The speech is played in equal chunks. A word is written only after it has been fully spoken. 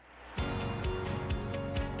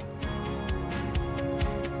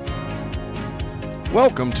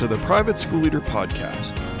Welcome to the Private School Leader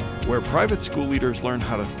Podcast, where private school leaders learn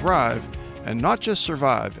how to thrive and not just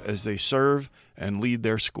survive as they serve and lead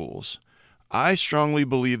their schools. I strongly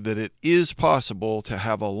believe that it is possible to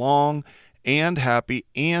have a long and happy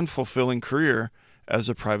and fulfilling career as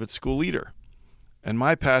a private school leader. And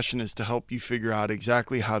my passion is to help you figure out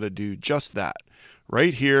exactly how to do just that,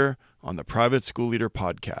 right here on the Private School Leader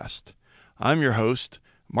Podcast. I'm your host,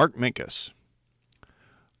 Mark Minkus.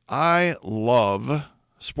 I love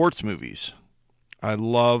sports movies. I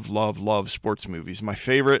love sports movies. My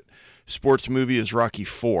favorite sports movie is Rocky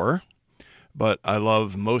IV, but I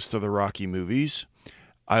love most of the Rocky movies.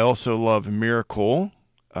 I also love Miracle,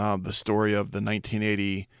 the story of the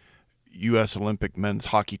 1980 U.S. Olympic men's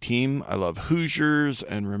hockey team. I love Hoosiers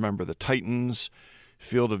and Remember the Titans,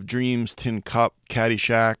 Field of Dreams, Tin Cup,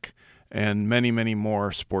 Caddyshack, and many, many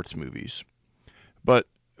more sports movies. But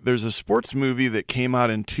there's a sports movie that came out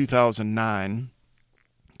in 2009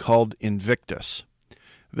 called Invictus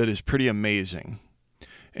that is pretty amazing.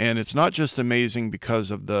 And it's not just amazing because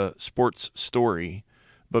of the sports story,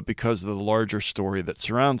 but because of the larger story that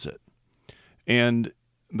surrounds it. And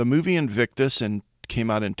the movie Invictus came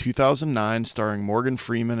out in 2009, starring Morgan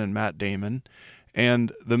Freeman and Matt Damon.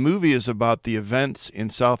 And the movie is about the events in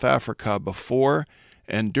South Africa before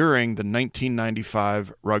and during the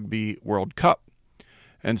 1995 Rugby World Cup.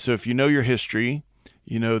 And so if you know your history,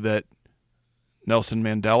 you know that Nelson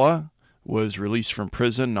Mandela was released from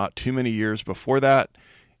prison not too many years before that.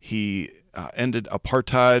 He ended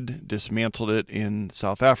apartheid, dismantled it in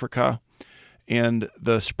South Africa. And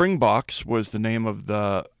the Springboks was the name of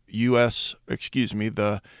the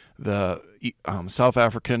South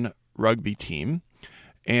African rugby team.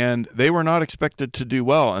 And they were not expected to do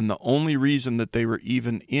well. And the only reason that they were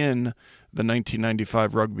even in the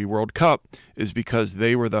 1995 Rugby World Cup is because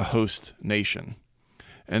they were the host nation.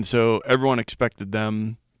 And so everyone expected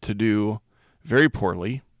them to do very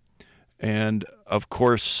poorly. And of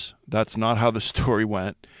course, that's not how the story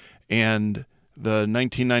went. And the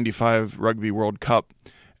 1995 Rugby World Cup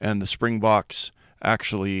and the Springboks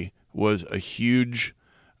actually was a huge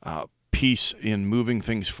piece in moving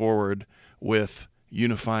things forward with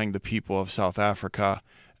unifying the people of South Africa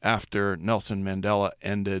after Nelson Mandela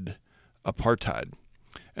ended apartheid.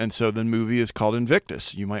 And so the movie is called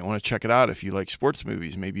Invictus. You might want to check it out if you like sports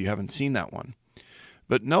movies. Maybe you haven't seen that one.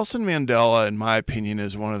 But Nelson Mandela, in my opinion,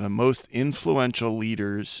 is one of the most influential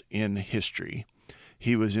leaders in history.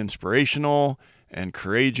 He was inspirational and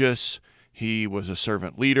courageous. He was a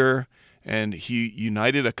servant leader, and he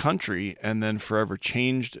united a country and then forever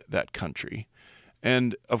changed that country.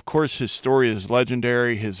 And of course, his story is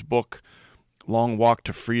legendary. His book, Long Walk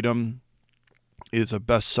to Freedom, is a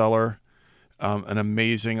bestseller, an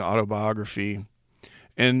amazing autobiography.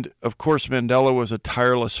 And of course, Mandela was a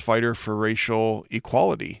tireless fighter for racial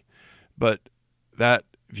equality, but that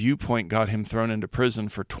viewpoint got him thrown into prison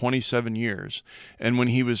for 27 years. And when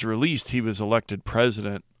he was released, he was elected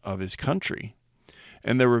president of his country.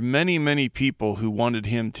 And there were many, many people who wanted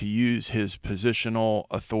him to use his positional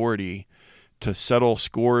authority to settle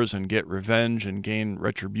scores and get revenge and gain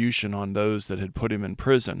retribution on those that had put him in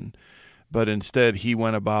prison. But instead, he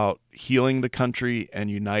went about healing the country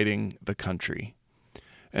and uniting the country.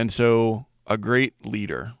 And so, a great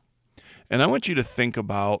leader. And I want you to think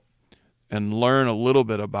about and learn a little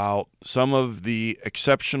bit about some of the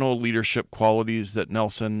exceptional leadership qualities that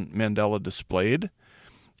Nelson Mandela displayed,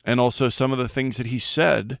 and also some of the things that he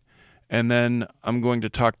said. And then I'm going to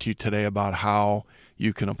talk to you today about how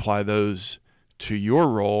you can apply those to your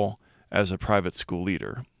role as a private school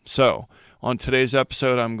leader. So, on today's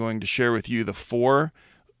episode, I'm going to share with you the 4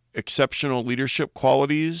 exceptional leadership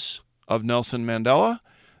qualities of Nelson Mandela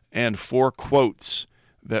and 4 quotes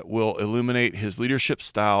that will illuminate his leadership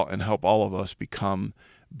style and help all of us become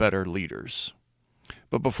better leaders.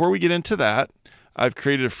 But before we get into that, I've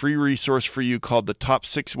created a free resource for you called The Top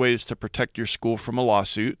 6 Ways to Protect Your School from a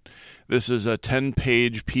Lawsuit. This is a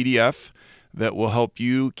 10-page PDF that will help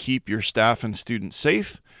you keep your staff and students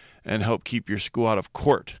safe and help keep your school out of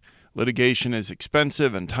court. Litigation is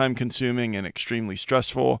expensive and time-consuming and extremely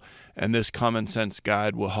stressful, and this common sense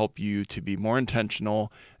guide will help you to be more intentional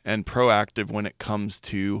and proactive when it comes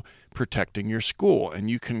to protecting your school. And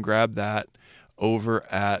you can grab that over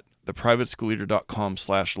at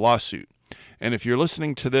theprivateschoolleader.com/lawsuit. And if you're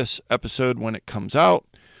listening to this episode when it comes out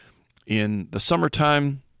in the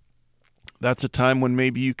summertime, that's a time when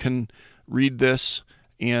maybe you can read this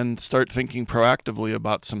and start thinking proactively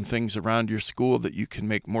about some things around your school that you can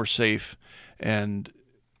make more safe. And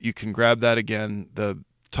you can grab that again, the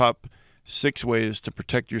top 6 ways to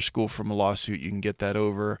protect your school from a lawsuit. You can get that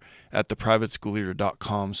over at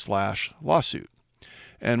theprivateschoolleader.com/lawsuit.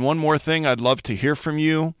 And one more thing, I'd love to hear from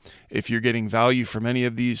you. If you're getting value from any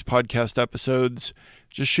of these podcast episodes,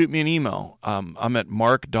 just shoot me an email. I'm at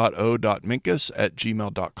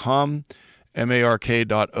mark.o.minkus@gmail.com,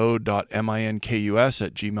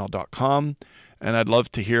 mark.o.minkus@gmail.com. And I'd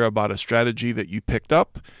love to hear about a strategy that you picked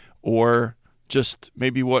up, or just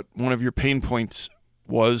maybe what one of your pain points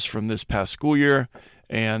was from this past school year.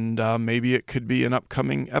 And maybe it could be an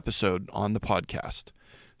upcoming episode on the podcast.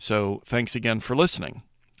 So thanks again for listening.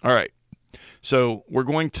 All right. So we're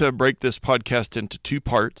going to break this podcast into two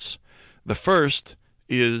parts. The first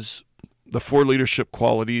is the 4 leadership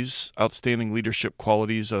qualities, outstanding leadership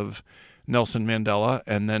qualities of Nelson Mandela,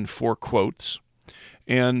 and then 4 quotes.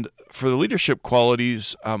 And for the leadership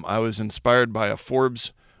qualities, I was inspired by a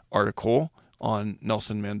Forbes article on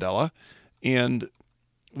Nelson Mandela. And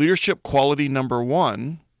leadership quality number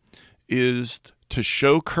 1 is to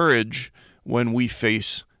show courage when we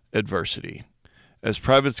face adversity. As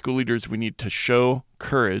private school leaders, we need to show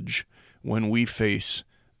courage when we face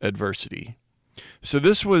adversity. So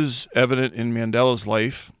this was evident in Mandela's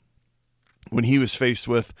life when he was faced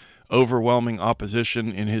with overwhelming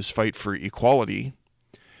opposition in his fight for equality,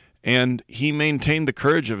 and he maintained the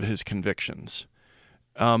courage of his convictions.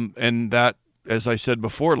 And that, as I said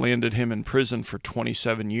before, landed him in prison for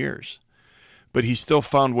 27 years. But he still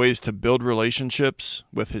found ways to build relationships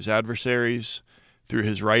with his adversaries through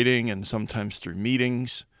his writing and sometimes through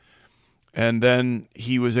meetings. And then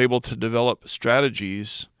he was able to develop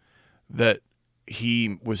strategies that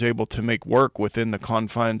he was able to make work within the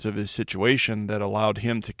confines of his situation that allowed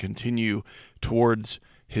him to continue towards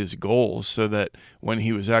his goals, so that when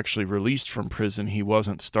he was actually released from prison, he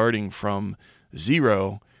wasn't starting from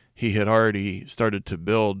zero. He had already started to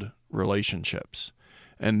build relationships.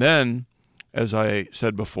 And then, as I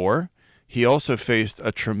said before, he also faced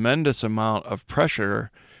a tremendous amount of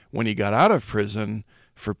pressure when he got out of prison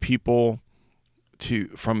from people to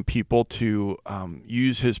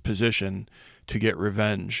use his position to get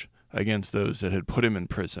revenge against those that had put him in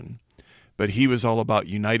prison. But he was all about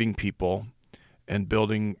uniting people and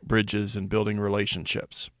building bridges and building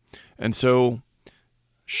relationships. And so,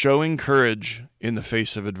 showing courage in the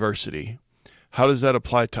face of adversity, how does that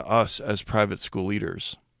apply to us as private school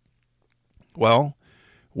leaders? Well,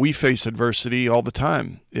 we face adversity all the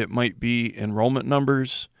time. It might be enrollment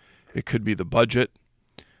numbers. It could be the budget.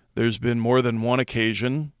 There's been more than one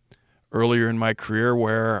occasion earlier in my career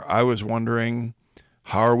where I was wondering,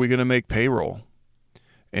 how are we going to make payroll?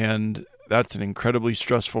 And that's an incredibly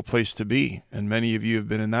stressful place to be. And many of you have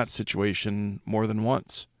been in that situation more than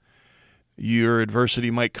once. Your adversity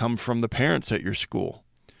might come from the parents at your school,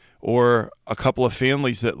 or a couple of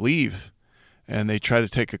families that leave and they try to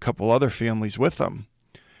take a couple other families with them,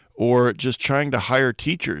 or just trying to hire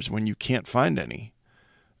teachers when you can't find any.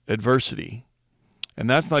 Adversity. And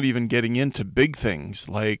that's not even getting into big things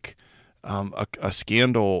like a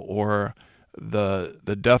scandal, or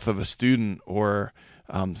the death of a student, or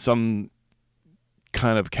some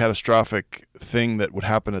kind of catastrophic thing that would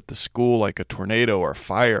happen at the school, like a tornado or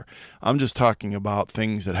fire. I'm just talking about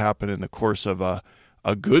things that happen in the course of a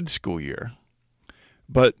good school year.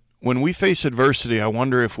 But when we face adversity, I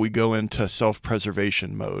wonder if we go into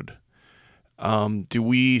self-preservation mode. Do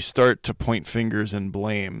we start to point fingers and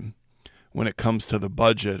blame when it comes to the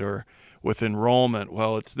budget, or with enrollment?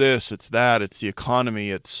 Well, it's this, it's that, it's the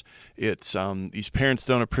economy, it's these parents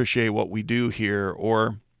don't appreciate what we do here,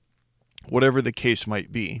 or whatever the case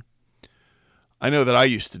might be. I know that I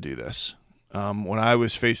used to do this. When I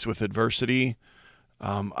was faced with adversity,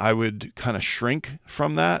 I would kind of shrink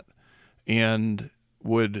from that and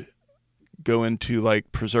would go into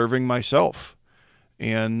like preserving myself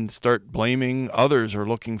and start blaming others, or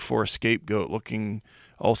looking for a scapegoat, looking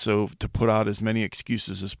also to put out as many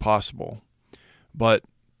excuses as possible. But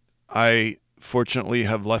I fortunately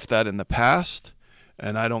have left that in the past,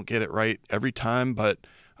 and I don't get it right every time, but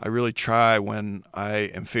I really try when I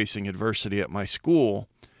am facing adversity at my school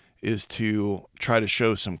is to try to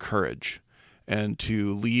show some courage and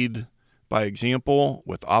to lead by example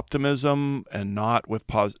with optimism, and not with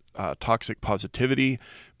toxic positivity,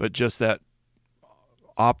 but just that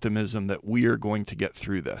optimism that we are going to get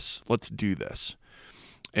through this. Let's do this.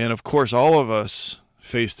 And of course, all of us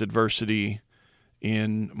faced adversity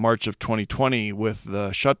in March of 2020 with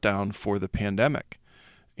the shutdown for the pandemic.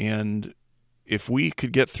 And if we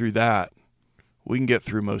could get through that, we can get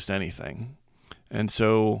through most anything. And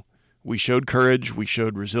so we showed courage, we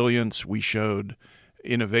showed resilience, we showed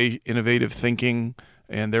innovative thinking,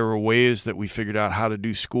 and there were ways that we figured out how to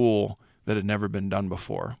do school that had never been done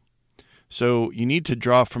before. So you need to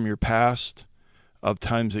draw from your past of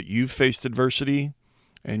times that you've faced adversity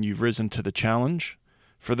and you've risen to the challenge.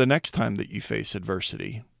 for the next time that you face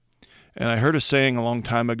adversity. And I heard a saying a long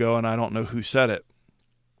time ago, and I don't know who said it,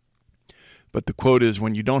 but the quote is,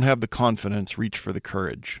 when you don't have the confidence, reach for the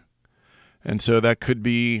courage. And so that could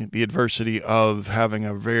be the adversity of having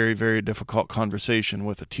a very, very difficult conversation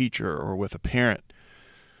with a teacher or with a parent.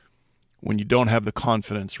 When you don't have the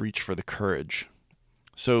confidence, reach for the courage.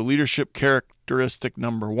 So leadership characteristic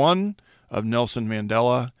number 1 of Nelson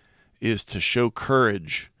Mandela is to show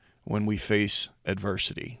courage when we face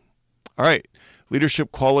adversity. All right,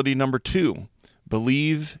 leadership quality number 2,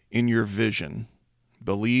 believe in your vision.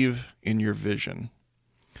 Believe in your vision.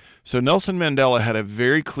 So Nelson Mandela had a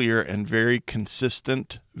very clear and very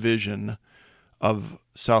consistent vision of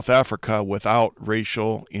South Africa without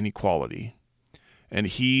racial inequality. And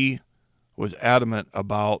he was adamant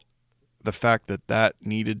about the fact that that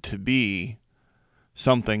needed to be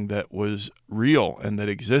something that was real and that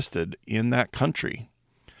existed in that country.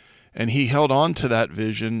 And he held on to that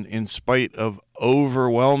vision in spite of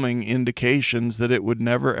overwhelming indications that it would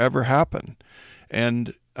never, ever happen.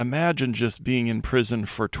 And imagine just being in prison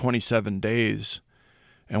for 27 days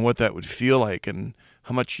and what that would feel like, and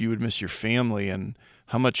how much you would miss your family and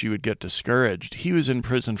how much you would get discouraged. He was in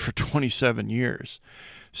prison for 27 years.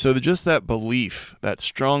 So just that belief, that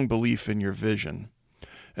strong belief in your vision.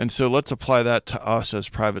 And so let's apply that to us as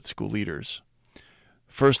private school leaders.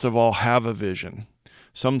 First of all, have a vision.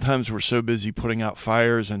 Sometimes we're so busy putting out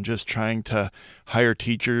fires and just trying to hire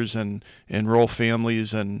teachers and enroll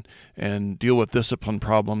families and deal with discipline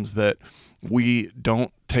problems that we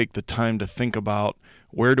don't take the time to think about,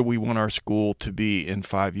 where do we want our school to be in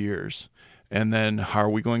 5 years? And then how are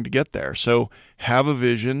we going to get there? So have a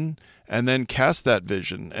vision, and then cast that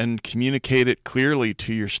vision and communicate it clearly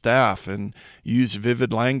to your staff, and use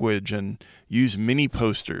vivid language and use mini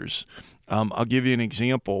posters. I'll give you an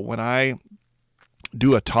example. When I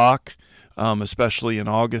do a talk, especially in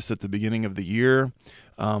August at the beginning of the year,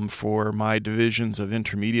 for my divisions of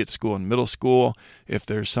intermediate school and middle school, if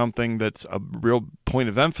there's something that's a real point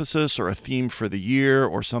of emphasis or a theme for the year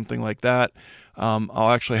or something like that,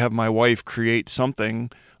 I'll actually have my wife create something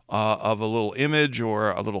of a little image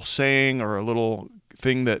or a little saying or a little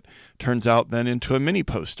thing that turns out then into a mini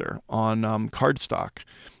poster on cardstock,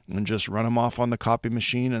 and just run them off on the copy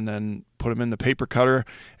machine and then put them in the paper cutter.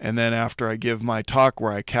 And then after I give my talk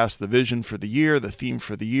where I cast the vision for the year, the theme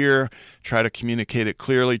for the year, try to communicate it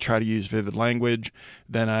clearly, try to use vivid language,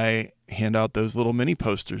 then I hand out those little mini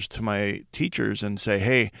posters to my teachers and say,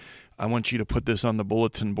 hey, I want you to put this on the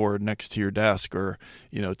bulletin board next to your desk, or,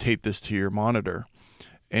 tape this to your monitor.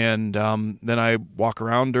 And then I walk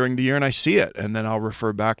around during the year and I see it, and then I'll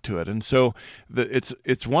refer back to it. And so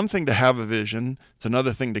it's one thing to have a vision. It's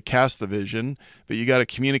another thing to cast the vision, but you got to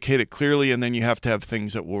communicate it clearly, and then you have to have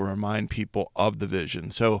things that will remind people of the vision.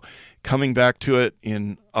 So coming back to it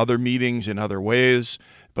in other meetings, in other ways,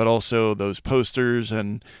 but also those posters,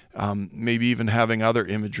 and maybe even having other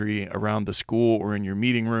imagery around the school or in your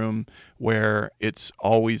meeting room where it's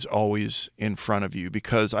always, always in front of you.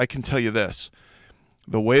 Because I can tell you this,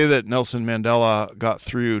 the way that Nelson Mandela got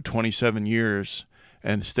through 27 years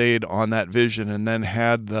and stayed on that vision, and then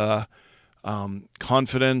had the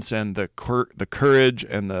confidence and the courage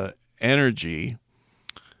and the energy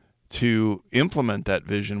to implement that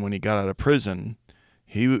vision when he got out of prison,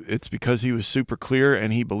 it's because he was super clear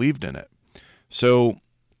and he believed in it. So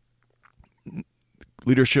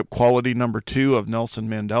leadership quality number 2 of Nelson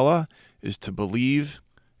Mandela is to believe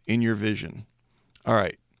in your vision. All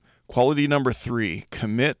right. Quality number 3,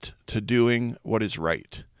 commit to doing what is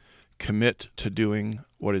right. Commit to doing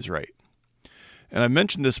what is right. And I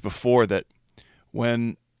mentioned this before, that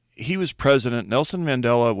when he was president, Nelson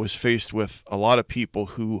Mandela was faced with a lot of people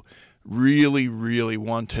who really, really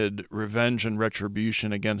wanted revenge and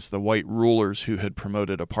retribution against the white rulers who had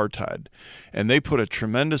promoted apartheid. And they put a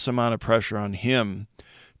tremendous amount of pressure on him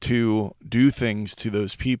to do things to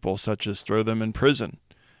those people, such as throw them in prison.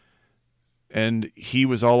 And he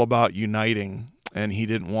was all about uniting, and he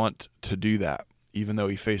didn't want to do that, even though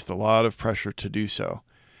he faced a lot of pressure to do so,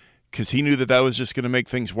 because he knew that that was just going to make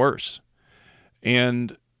things worse.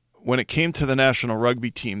 And when it came to the national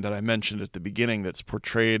rugby team that I mentioned at the beginning, that's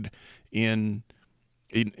portrayed in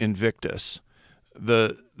Invictus,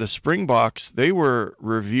 the Springboks, they were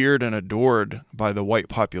revered and adored by the white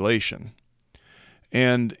population.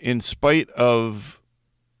 And in spite of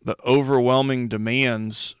the overwhelming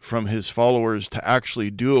demands from his followers to actually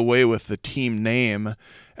do away with the team name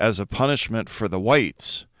as a punishment for the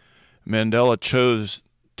whites, Mandela chose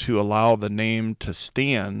to allow the name to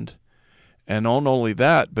stand. And not only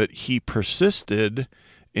that, but he persisted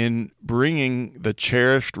in bringing the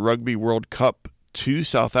cherished Rugby World Cup to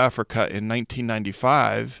South Africa in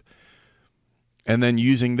 1995, and then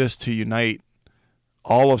using this to unite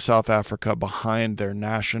all of South Africa behind their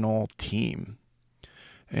national team.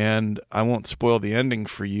 And I won't spoil the ending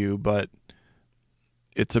for you, but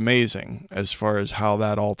it's amazing as far as how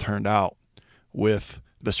that all turned out with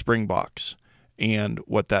the Springboks and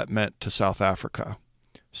what that meant to South Africa.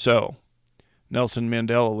 So, Nelson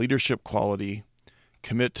Mandela leadership quality,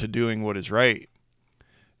 commit to doing what is right.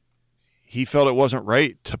 He felt it wasn't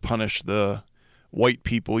right to punish the white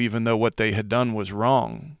people, even though what they had done was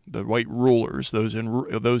wrong. The white rulers, those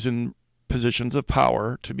in positions of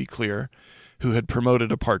power, to be clear, who had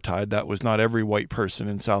promoted apartheid. That was not every white person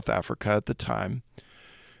in South Africa at the time.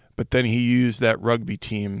 But then he used that rugby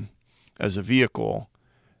team as a vehicle,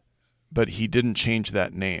 but he didn't change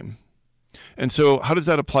that name. And so how does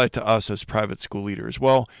that apply to us as private school leaders?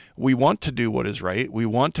 Well, we want to do what is right. We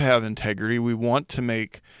want to have integrity. We want to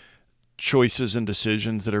make choices and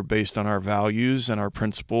decisions that are based on our values and our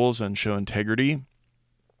principles and show integrity.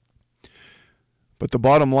 But the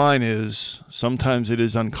bottom line is sometimes it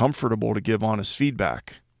is uncomfortable to give honest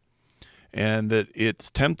feedback, and that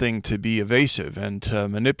it's tempting to be evasive and to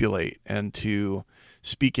manipulate and to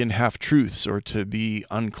speak in half-truths or to be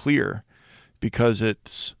unclear, because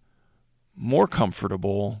it's more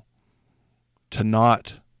comfortable to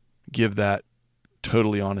not give that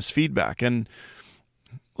totally honest feedback. And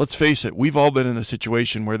let's face it, we've all been in the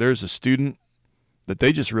situation where there's a student that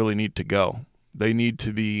they just really need to go. They need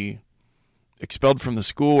to be expelled from the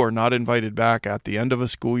school or not invited back at the end of a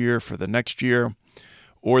school year for the next year.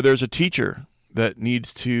 Or there's a teacher that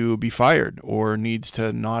needs to be fired or needs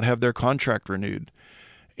to not have their contract renewed.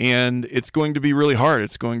 And it's going to be really hard.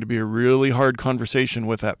 It's going to be a really hard conversation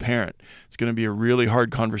with that parent. It's going to be a really hard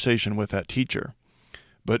conversation with that teacher.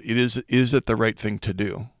 But is it the right thing to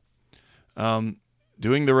do?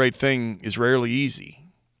 Doing the right thing is rarely easy.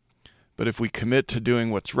 But if we commit to doing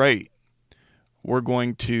what's right, we're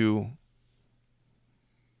going to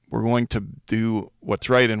do what's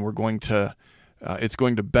right, and it's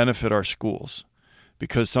going to benefit our schools.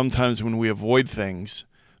 Because sometimes when we avoid things,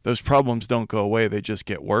 those problems don't go away, they just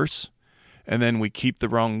get worse. And then we keep the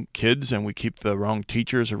wrong kids and we keep the wrong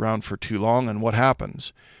teachers around for too long, and what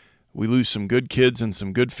happens? We lose some good kids and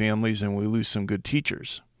some good families, and we lose some good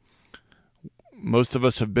teachers. Most of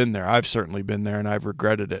us have been there. I've certainly been there, and I've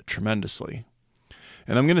regretted it tremendously.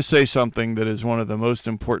 And I'm going to say something that is one of the most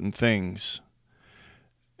important things,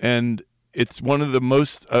 and it's one of the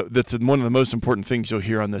most important things you'll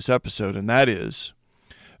hear on this episode, and that is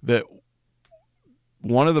that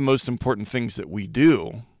one of the most important things that we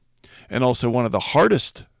do, and also one of the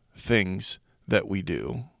hardest things that we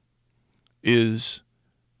do, is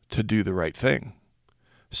to do the right thing.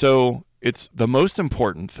 So it's the most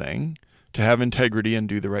important thing to have integrity and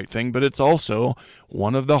do the right thing, but it's also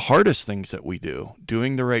one of the hardest things that we do,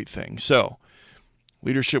 doing the right thing. So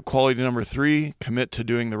leadership quality number 3, commit to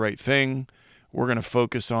doing the right thing. We're going to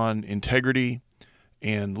focus on integrity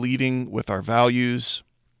and leading with our values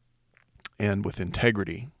and with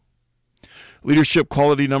integrity. Leadership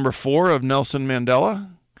quality number 4 of Nelson Mandela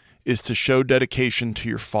is to show dedication to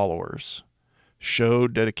your followers. Show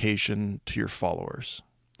dedication to your followers.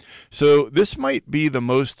 So this might be the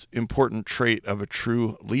most important trait of a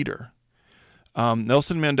true leader.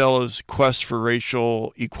 Nelson Mandela's quest for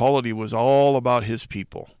racial equality was all about his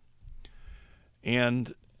people.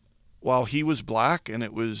 And while he was black, and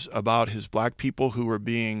it was about his black people who were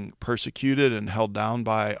being persecuted and held down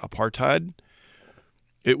by apartheid,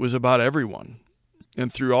 it was about everyone.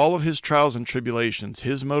 And through all of his trials and tribulations,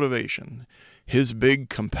 his motivation, his big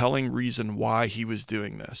compelling reason why he was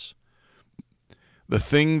doing this, the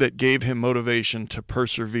thing that gave him motivation to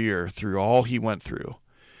persevere through all he went through,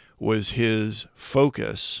 was his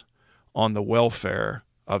focus on the welfare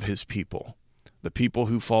of his people, the people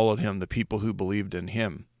who followed him, the people who believed in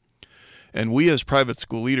him. And we as private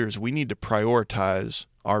school leaders, we need to prioritize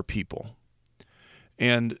our people.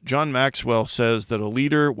 And John Maxwell says that a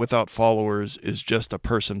leader without followers is just a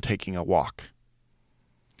person taking a walk.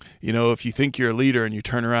 You know, if you think you're a leader and you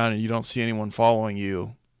turn around and you don't see anyone following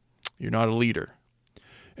you, you're not a leader.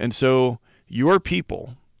 And so your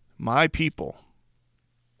people, my people,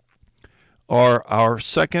 are our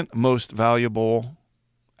second most valuable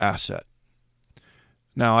asset.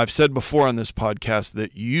 Now, I've said before on this podcast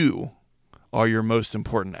that you are your most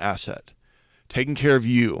important asset. Taking care of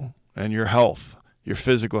you and your health, your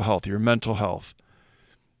physical health, your mental health.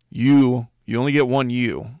 You only get one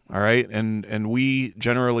you, all right? And we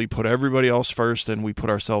generally put everybody else first and we put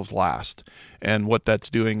ourselves last. And what that's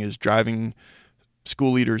doing is driving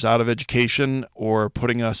school leaders out of education or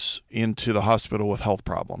putting us into the hospital with health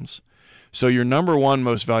problems. So your number one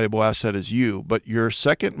most valuable asset is you, but your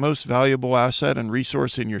second most valuable asset and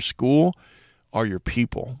resource in your school are your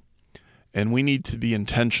people. And we need to be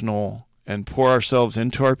intentional and pour ourselves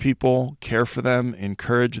into our people, care for them,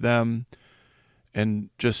 encourage them, and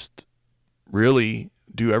just really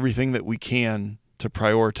do everything that we can to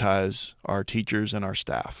prioritize our teachers and our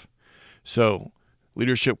staff. So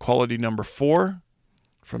leadership quality number 4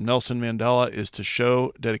 from Nelson Mandela is to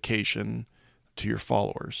show dedication to your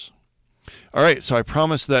followers. All right, so I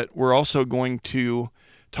promise that we're also going to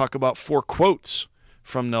talk about 4 quotes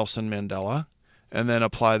from Nelson Mandela and then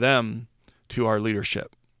apply them to our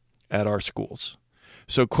leadership at our schools.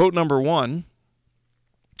 So quote number 1,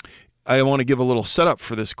 I want to give a little setup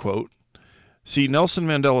for this quote. See, Nelson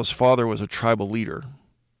Mandela's father was a tribal leader.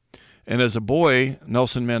 And as a boy,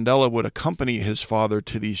 Nelson Mandela would accompany his father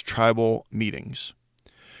to these tribal meetings.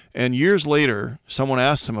 And years later, someone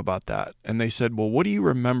asked him about that. And they said, well, what do you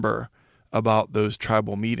remember about those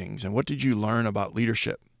tribal meetings? And what did you learn about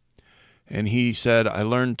leadership? And he said, I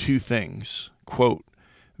learned 2 things. Quote,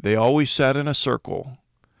 they always sat in a circle,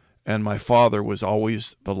 and my father was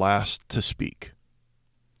always the last to speak.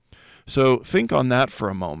 So think on that for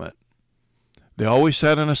a moment. They always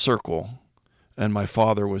sat in a circle, and my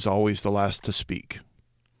father was always the last to speak.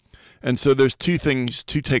 And so there's 2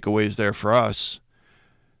 takeaways there for us.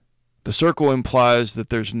 The circle implies that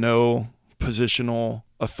there's no positional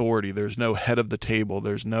authority. There's no head of the table.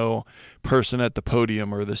 There's no person at the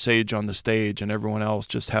podium or the sage on the stage, and everyone else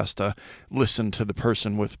just has to listen to the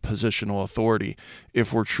person with positional authority.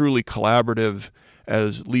 If we're truly collaborative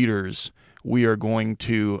as leaders, we are going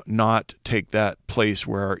to not take that place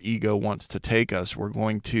where our ego wants to take us. We're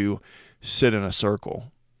going to sit in a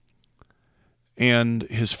circle. And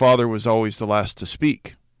his father was always the last to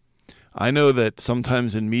speak. I know that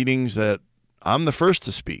sometimes in meetings that I'm the first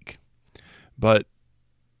to speak, but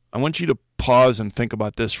I want you to pause and think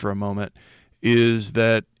about this for a moment, is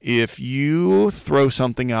that if you throw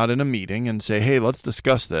something out in a meeting and say, hey, let's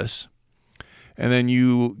discuss this, and then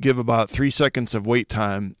you give about 3 seconds of wait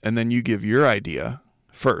time, and then you give your idea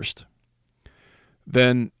first,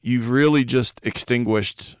 then you've really just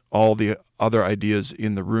extinguished all the other ideas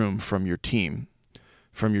in the room from your team,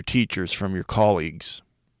 from your teachers, from your colleagues.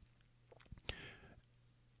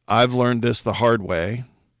 I've learned this the hard way,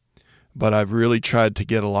 but I've really tried to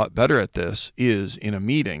get a lot better at this, is in a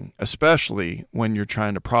meeting, especially when you're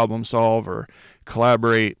trying to problem solve or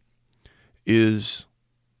collaborate, is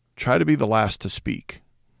try to be the last to speak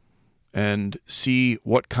and see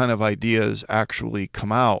what kind of ideas actually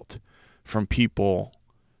come out from people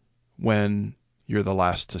when you're the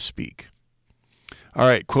last to speak. All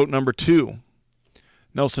right, quote number 2.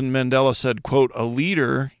 Nelson Mandela said, quote, a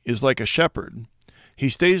leader is like a shepherd. He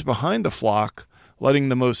stays behind the flock, letting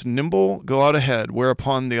the most nimble go out ahead,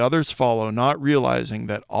 whereupon the others follow, not realizing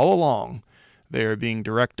that all along they are being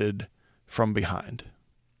directed from behind.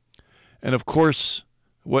 And of course,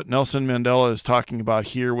 what Nelson Mandela is talking about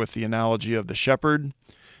here with the analogy of the shepherd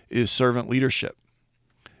is servant leadership.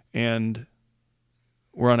 And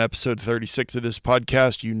we're on episode 36 of this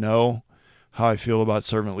podcast. You know how I feel about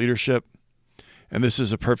servant leadership. And this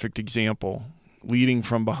is a perfect example. Leading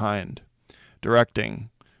from behind, directing,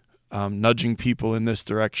 nudging people in this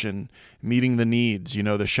direction, meeting the needs. You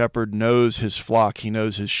know, the shepherd knows his flock. He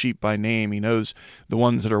knows his sheep by name. He knows the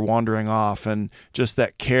ones that are wandering off, and just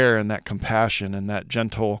that care and that compassion and that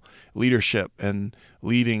gentle leadership and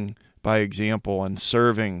leading by example and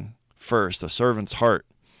serving first, a servant's heart,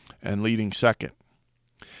 and leading second.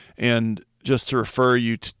 And just to refer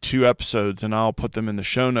you to 2 episodes, and I'll put them in the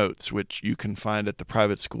show notes, which you can find at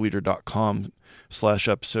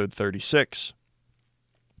theprivateschoolleader.com/episode 36.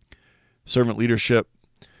 Servant leadership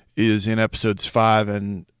is in episodes 5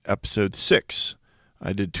 and episode 6.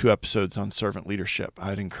 I did 2 episodes on servant leadership.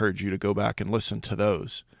 I'd encourage you to go back and listen to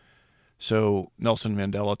those. So Nelson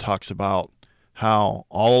Mandela talks about how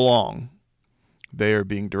all along they are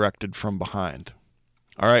being directed from behind.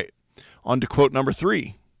 All right, on to quote number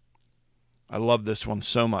 3. I love this one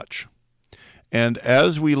so much. And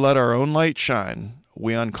as we let our own light shine,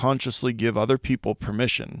 we unconsciously give other people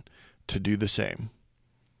permission to do the same.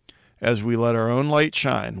 As we let our own light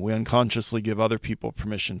shine, we unconsciously give other people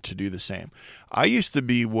permission to do the same. I used to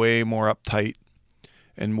be way more uptight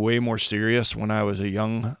and way more serious when I was a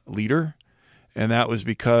young leader. And that was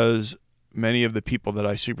because many of the people that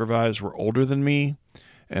I supervised were older than me.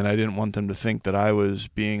 And I didn't want them to think that I was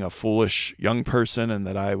being a foolish young person and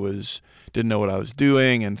that I didn't know what I was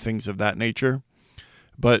doing and things of that nature.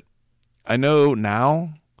 But I know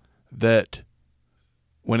now that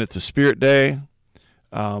when it's a spirit day,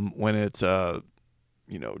 when it's a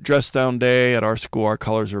dress down day. At our school, our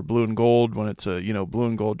colors are blue and gold when it's a, blue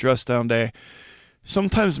and gold dress down day.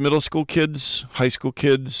 Sometimes middle school kids, high school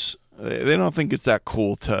kids, they don't think it's that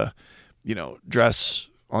cool to, dress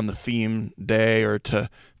on the theme day or to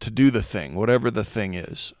do the thing, whatever the thing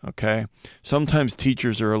is, okay? Sometimes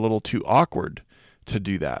teachers are a little too awkward to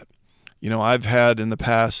do that. I've had in the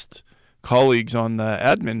past colleagues on the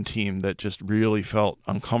admin team that just really felt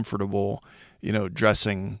uncomfortable,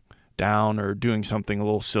 dressing down or doing something a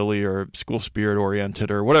little silly or school spirit oriented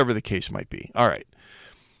or whatever the case might be. All right.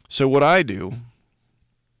 So what I do,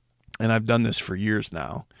 and I've done this for years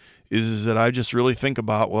now, is that I just really think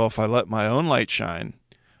about, well, if I let my own light shine,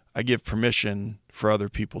 I give permission for other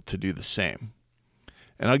people to do the same.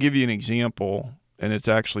 And I'll give you an example, and it's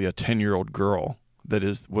actually a 10-year-old girl that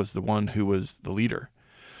was the one who was the leader.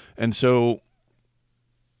 And so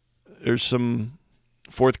there's some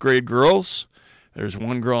fourth grade girls. There's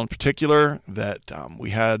one girl in particular that we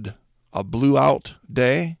had a blue out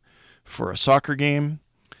day for a soccer game,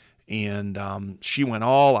 and she went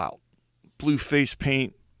all out. Blue face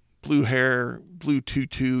paint, blue hair, blue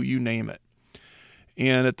tutu, you name it.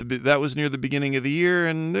 And that was near the beginning of the year,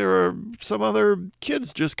 and there were some other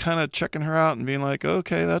kids just kind of checking her out and being like,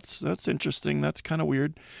 okay, that's interesting. That's kind of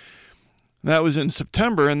weird. That was in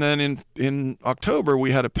September, and then in October,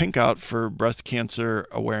 we had a pink out for breast cancer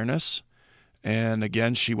awareness. And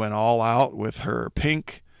again, she went all out with her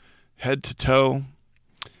pink head to toe.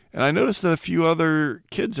 And I noticed that a few other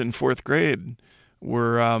kids in fourth grade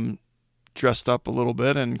were dressed up a little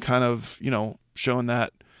bit and kind of, showing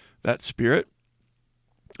that spirit.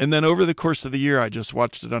 And then over the course of the year, I just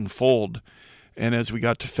watched it unfold. And as we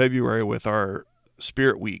got to February with our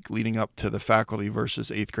Spirit Week leading up to the faculty versus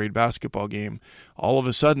 8th grade basketball game, all of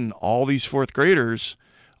a sudden, all these fourth graders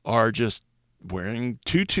are just wearing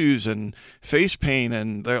tutus and face paint,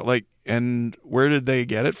 and they're like, and where did they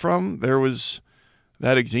get it from?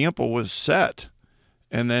 That example was set,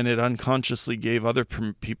 and then it unconsciously gave other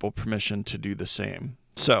people permission to do the same.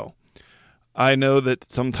 So I know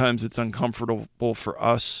that sometimes it's uncomfortable for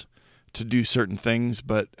us to do certain things,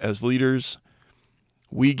 but as leaders,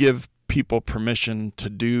 we give people permission to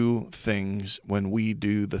do things when we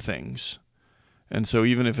do the things. And so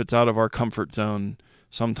even if it's out of our comfort zone,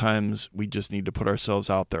 sometimes we just need to put ourselves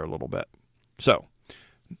out there a little bit. So,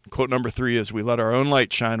 quote number 3 is, we let our own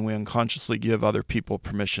light shine, we unconsciously give other people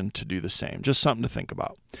permission to do the same. Just something to think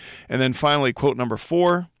about. And then finally, quote number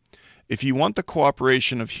 4, if you want the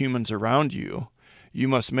cooperation of humans around you, you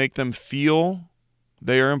must make them feel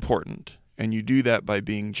they are important. And you do that by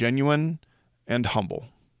being genuine and humble.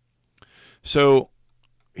 So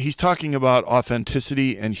he's talking about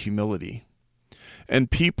authenticity and humility. And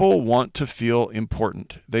people want to feel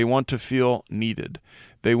important. They want to feel needed.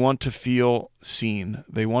 They want to feel seen.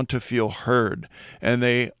 They want to feel heard. And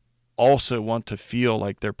they also want to feel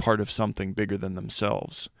like they're part of something bigger than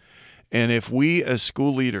themselves. And if we as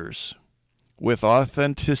school leaders, with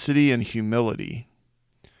authenticity and humility,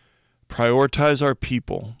 prioritize our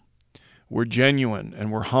people, we're genuine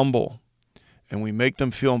and we're humble, and we make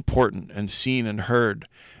them feel important and seen and heard,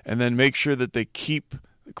 and then make sure that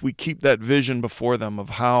we keep that vision before them of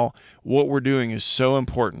how what we're doing is so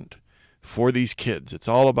important for these kids. It's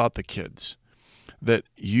all about the kids. That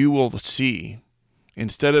you will see,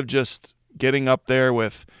 instead of just getting up there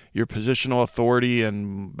with your positional authority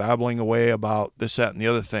and babbling away about this, that, and the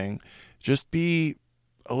other thing, just be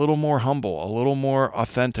a little more humble, a little more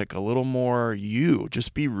authentic, a little more you.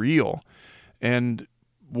 Just be real. And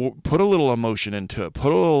put a little emotion into it,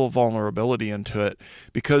 put a little vulnerability into it,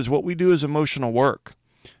 because what we do is emotional work.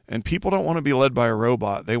 And people don't want to be led by a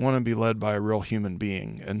robot. They want to be led by a real human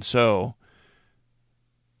being. And so,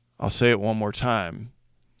 I'll say it one more time.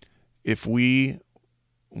 If we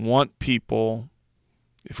want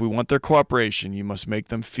their cooperation, you must make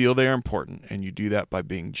them feel they are important. And you do that by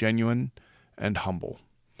being genuine and humble.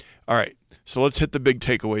 All right, so let's hit the big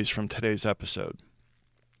takeaways from today's episode.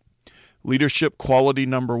 Leadership quality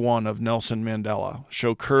number 1 of Nelson Mandela: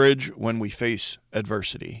 show courage when we face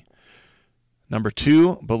adversity. Number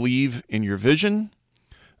 2, believe in your vision.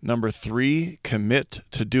 Number 3, commit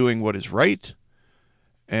to doing what is right.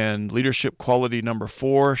 And leadership quality number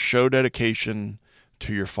 4, show dedication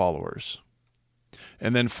to your followers.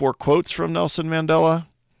 And then 4 quotes from Nelson Mandela.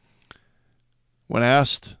 When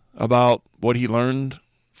asked about what he learned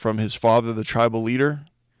from his father, the tribal leader,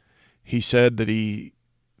 he said that he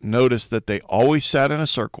noticed that they always sat in a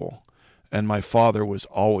circle, and my father was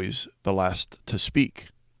always the last to speak.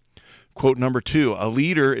 Quote number 2, a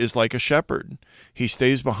leader is like a shepherd. He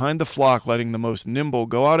stays behind the flock, letting the most nimble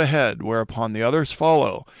go out ahead, whereupon the others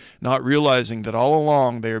follow, not realizing that all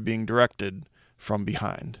along they are being directed from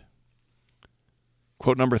behind.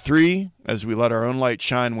 Quote number 3, as we let our own light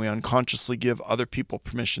shine, we unconsciously give other people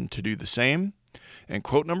permission to do the same. And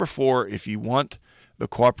quote number 4, if you want the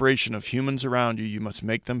cooperation of humans around you, you must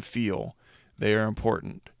make them feel they are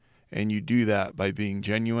important. And you do that by being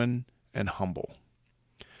genuine and humble.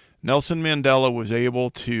 Nelson Mandela was able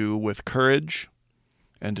to, with courage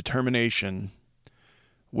and determination,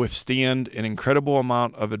 withstand an incredible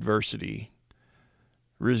amount of adversity,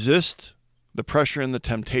 resist the pressure and the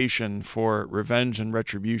temptation for revenge and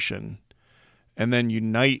retribution, and then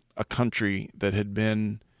unite a country that had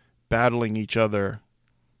been battling each other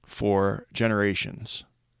for generations.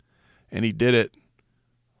 And he did it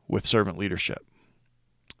with servant leadership.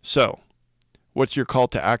 So, what's your call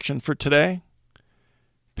to action for today?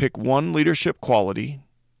 Pick one leadership quality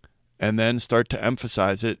and then start to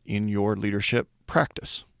emphasize it in your leadership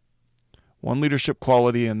practice. One leadership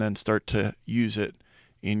quality and then start to use it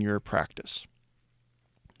in your practice.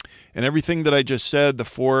 And everything that I just said, the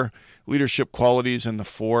 4 leadership qualities and the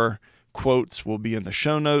 4 quotes, will be in the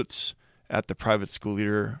show notes at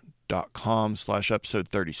theprivateschoolleader.com/episode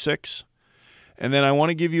 36. And then I want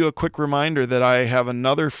to give you a quick reminder that I have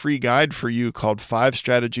another free guide for you called 5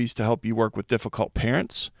 Strategies to Help You Work with Difficult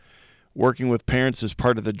Parents. Working with parents is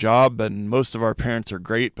part of the job, and most of our parents are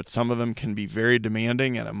great, but some of them can be very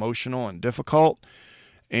demanding and emotional and difficult.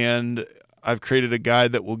 And I've created a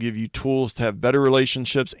guide that will give you tools to have better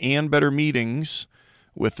relationships and better meetings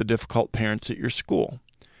with the difficult parents at your school.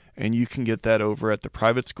 And you can get that over at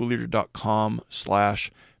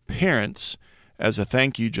theprivateschoolleader.com/parents as a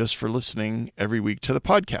thank you just for listening every week to the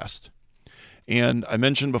podcast. And I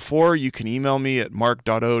mentioned before, you can email me at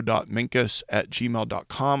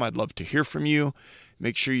mark.o.minkus@gmail.com. I'd love to hear from you.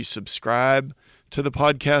 Make sure you subscribe to the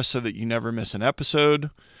podcast so that you never miss an episode.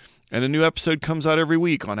 And a new episode comes out every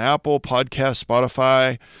week on Apple Podcasts,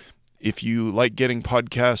 Spotify. If you like getting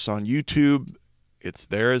podcasts on YouTube, it's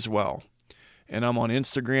there as well. And I'm on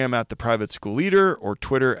Instagram at The Private School Leader or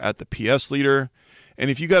Twitter at The PS Leader. And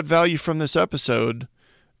if you got value from this episode,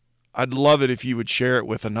 I'd love it if you would share it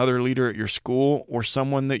with another leader at your school or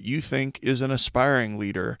someone that you think is an aspiring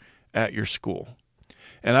leader at your school.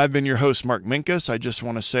 And I've been your host, Mark Minkus. I just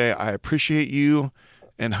want to say I appreciate you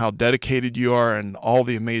and how dedicated you are and all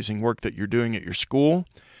the amazing work that you're doing at your school.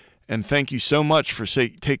 And thank you so much for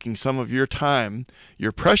taking some of your time,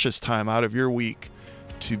 your precious time out of your week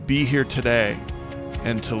to be here today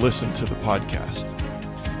and to listen to the podcast.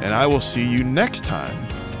 And I will see you next time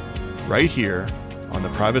right here on the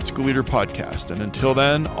Private School Leader Podcast. And until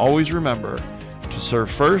then, always remember to serve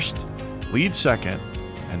first, lead second,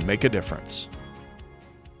 and make a difference.